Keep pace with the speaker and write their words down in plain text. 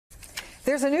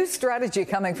There's a new strategy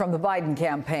coming from the Biden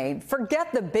campaign.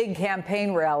 Forget the big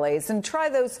campaign rallies and try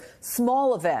those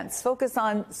small events. Focus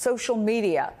on social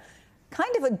media.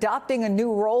 Kind of adopting a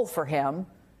new role for him,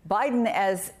 Biden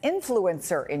as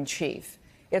influencer in chief.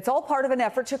 It's all part of an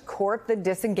effort to court the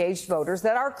disengaged voters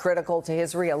that are critical to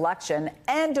his reelection.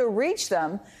 And to reach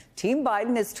them, Team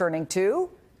Biden is turning to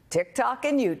TikTok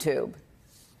and YouTube.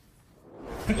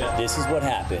 This is what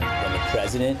happened when the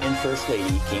president and first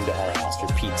lady came to our house for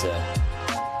pizza.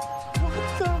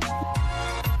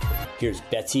 Here's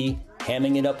Betsy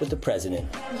hamming it up with the president.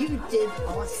 You did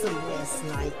awesome last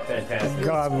night. Fantastic.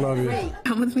 God love you.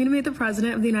 Come with me to meet the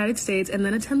president of the United States and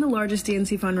then attend the largest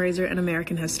DNC fundraiser in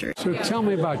American history. So tell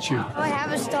me about you. I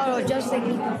have a startle just like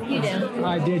you do.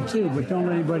 I did too, but don't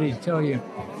let anybody tell you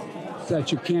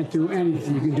that you can't do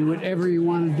anything. You can do whatever you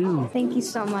want to do. Thank you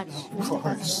so much. Of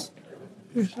course.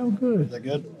 You're so good. Is that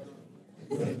good?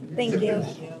 Thank you.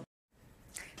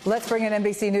 Let's bring in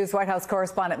NBC News White House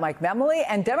correspondent Mike Memoli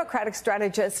and Democratic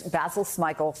strategist Basil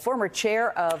Smikle, former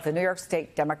chair of the New York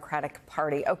State Democratic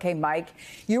Party. Okay, Mike,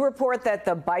 you report that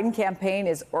the Biden campaign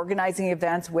is organizing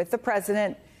events with the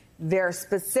president. They're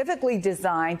specifically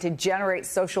designed to generate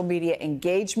social media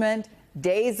engagement,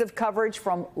 days of coverage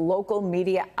from local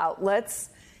media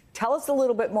outlets. Tell us a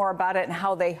little bit more about it and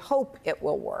how they hope it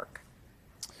will work.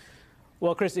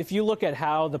 Well, Chris, if you look at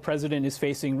how the president is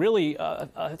facing really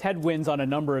headwinds on a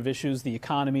number of issues, the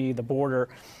economy, the border,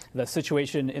 the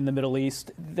situation in the Middle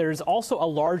East, there's also a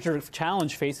larger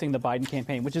challenge facing the Biden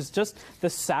campaign, which is just the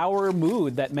sour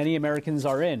mood that many Americans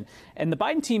are in. And the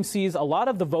Biden team sees a lot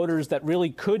of the voters that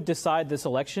really could decide this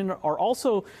election are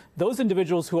also those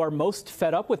individuals who are most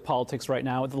fed up with politics right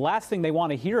now. The last thing they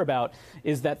want to hear about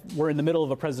is that we're in the middle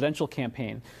of a presidential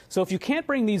campaign. So if you can't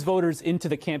bring these voters into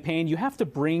the campaign, you have to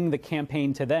bring the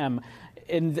campaign to them.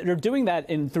 And they're doing that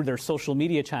through their social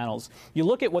media channels. You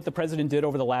look at what the president did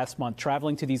over the last month,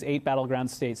 traveling to these 8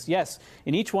 battleground states. Yes,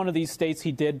 in each one of these states,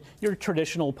 he did your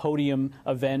traditional podium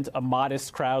event, a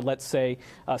modest crowd, let's say,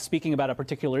 speaking about a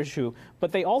particular issue.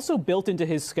 But they also built into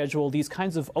his schedule these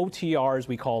kinds of OTRs,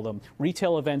 we call them,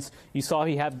 retail events. You saw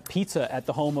he had pizza at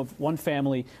the home of one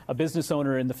family, a business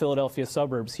owner in the Philadelphia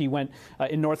suburbs. He went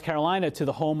in North Carolina to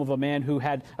the home of a man who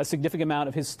had a significant amount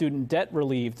of his student debt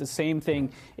relieved. The same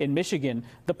thing in Michigan.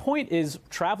 The point is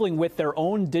traveling with their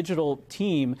own digital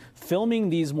team, filming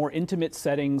these more intimate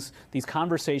settings, these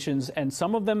conversations, and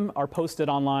some of them are posted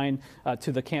online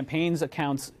to the campaign's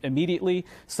accounts immediately.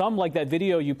 Some, like that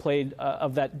video you played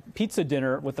of that pizza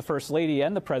dinner with the First Lady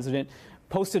and the President,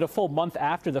 posted a full month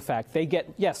after the fact. They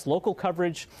get, yes, local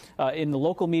coverage in the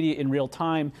local media in real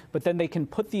time, but then they can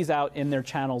put these out in their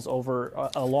channels over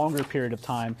a longer period of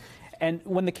time. And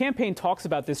when the campaign talks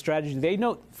about this strategy, they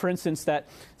note, for instance, that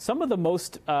some of the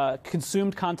most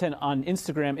consumed content on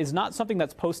Instagram is not something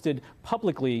that's posted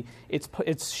publicly.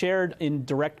 It's shared in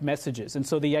direct messages. And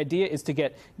so the idea is to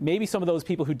get maybe some of those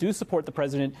people who do support the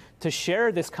president to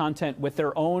share this content with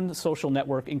their own social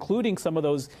network, including some of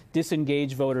those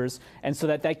disengaged voters, and so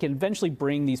that they can eventually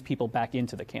bring these people back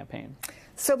into the campaign.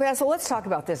 So, Basil, let's talk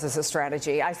about this as a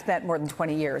strategy. I spent more than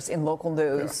 20 years in local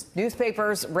news,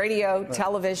 newspapers, radio,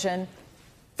 television.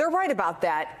 They're right about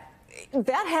that.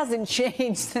 That hasn't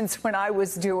changed since when I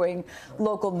was doing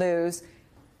local news.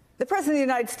 The President of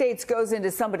the United States goes into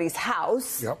somebody's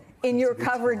house in your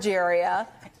coverage area.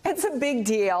 It's a big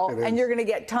deal, and you're going to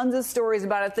get tons of stories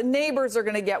about it. The neighbors are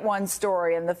going to get one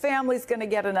story, and the family's going to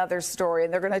get another story,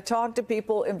 and they're going to talk to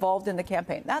people involved in the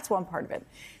campaign. That's one part of it.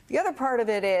 The other part of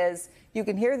it is you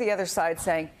can hear the other side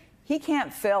saying, he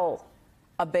can't fill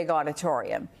a big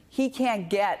auditorium. He can't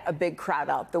get a big crowd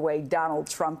out the way Donald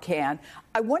Trump can.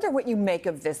 I wonder what you make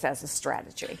of this as a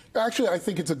strategy. Actually, I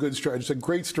think it's a good strategy. It's a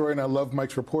great story, and I love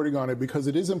Mike's reporting on it because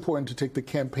it is important to take the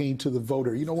campaign to the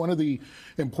voter. You know, one of the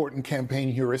important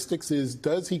campaign heuristics is,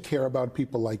 does he care about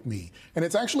people like me? And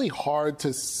it's actually hard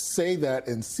to say that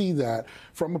and see that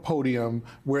from a podium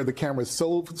where the camera is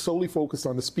solely focused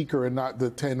on the speaker and not the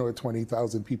 10 or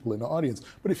 20,000 people in the audience.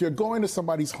 But if you're going to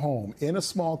somebody's home in a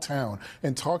small town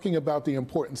and talking about the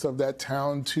importance of that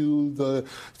town to the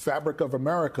fabric of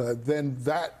America, then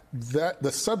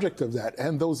the subject of that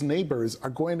and those neighbors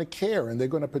are going to care, and they're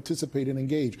going to participate and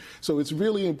engage. So it's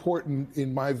really important,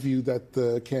 in my view, that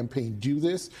the campaign do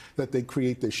this, that they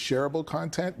create this shareable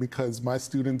content, because my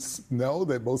students know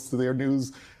that most of their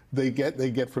news they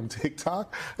get from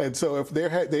TikTok. And so if they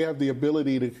have the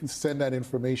ability to send that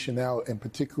information out and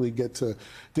particularly get to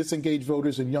disengaged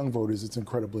voters and young voters, it's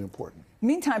incredibly important.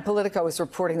 Meantime, Politico is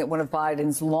reporting that one of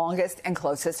Biden's longest and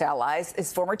closest allies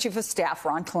is former Chief of Staff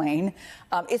Ron Klain.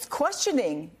 Is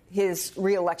questioning his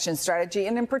reelection strategy,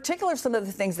 and in particular, some of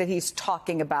the things that he's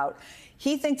talking about.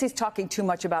 He thinks he's talking too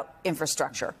much about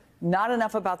infrastructure, not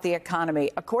enough about the economy.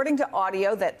 According to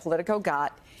audio that Politico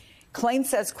got, Klain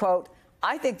says, quote,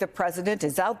 "I think the president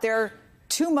is out there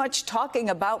too much talking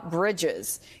about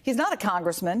bridges. He's not a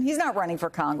congressman. He's not running for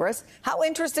Congress. How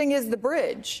interesting is the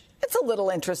bridge? It's a little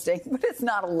interesting, but it's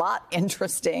not a lot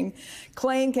interesting."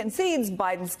 Klain concedes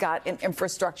Biden's got an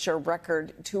infrastructure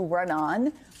record to run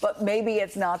on, but maybe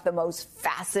it's not the most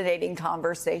fascinating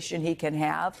conversation he can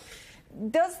have.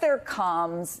 Does their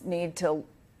comms need to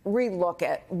relook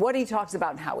at what he talks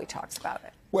about and how he talks about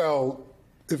it? Well,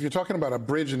 if you're talking about a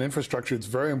bridge and infrastructure, it's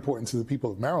very important to the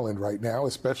people of Maryland right now,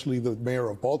 especially the mayor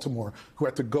of Baltimore, who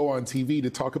had to go on TV to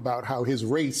talk about how his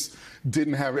race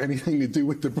didn't have anything to do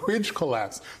with the bridge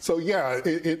collapse. So, yeah,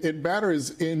 it matters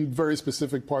in very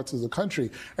specific parts of the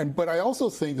country. But I also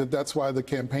think that that's why the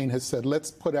campaign has said, let's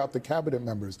put out the cabinet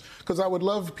members. Because I would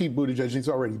love Pete Buttigieg, he's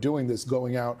already doing this,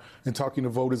 going out and talking to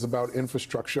voters about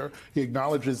infrastructure. He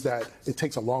acknowledges that it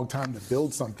takes a long time to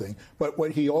build something. But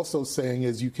what he also is saying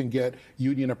is you can get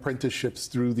union apprenticeships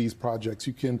through these projects.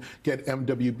 You can get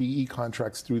MWBE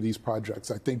contracts through these projects.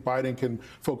 I think Biden can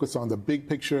focus on the big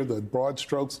picture, the broad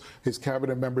strokes. His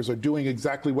cabinet members are doing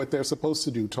exactly what they're supposed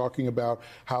to do, talking about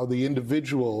how the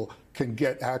individual can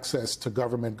get access to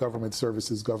government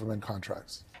services, government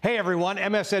contracts. Hey everyone,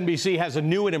 MSNBC has a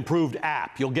new and improved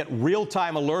app. You'll get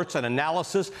real-time alerts and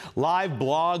analysis, live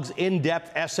blogs,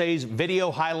 in-depth essays, video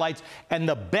highlights, and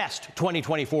the best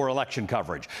 2024 election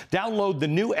coverage. Download the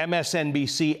new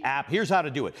MSNBC app. Here's how to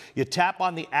do it. You tap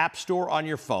on the App Store on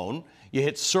your phone. You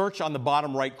hit search on the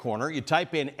bottom right corner. You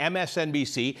type in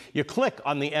MSNBC. You click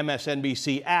on the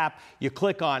MSNBC app. You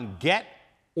click on Get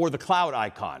or the cloud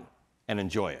icon and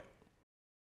enjoy it.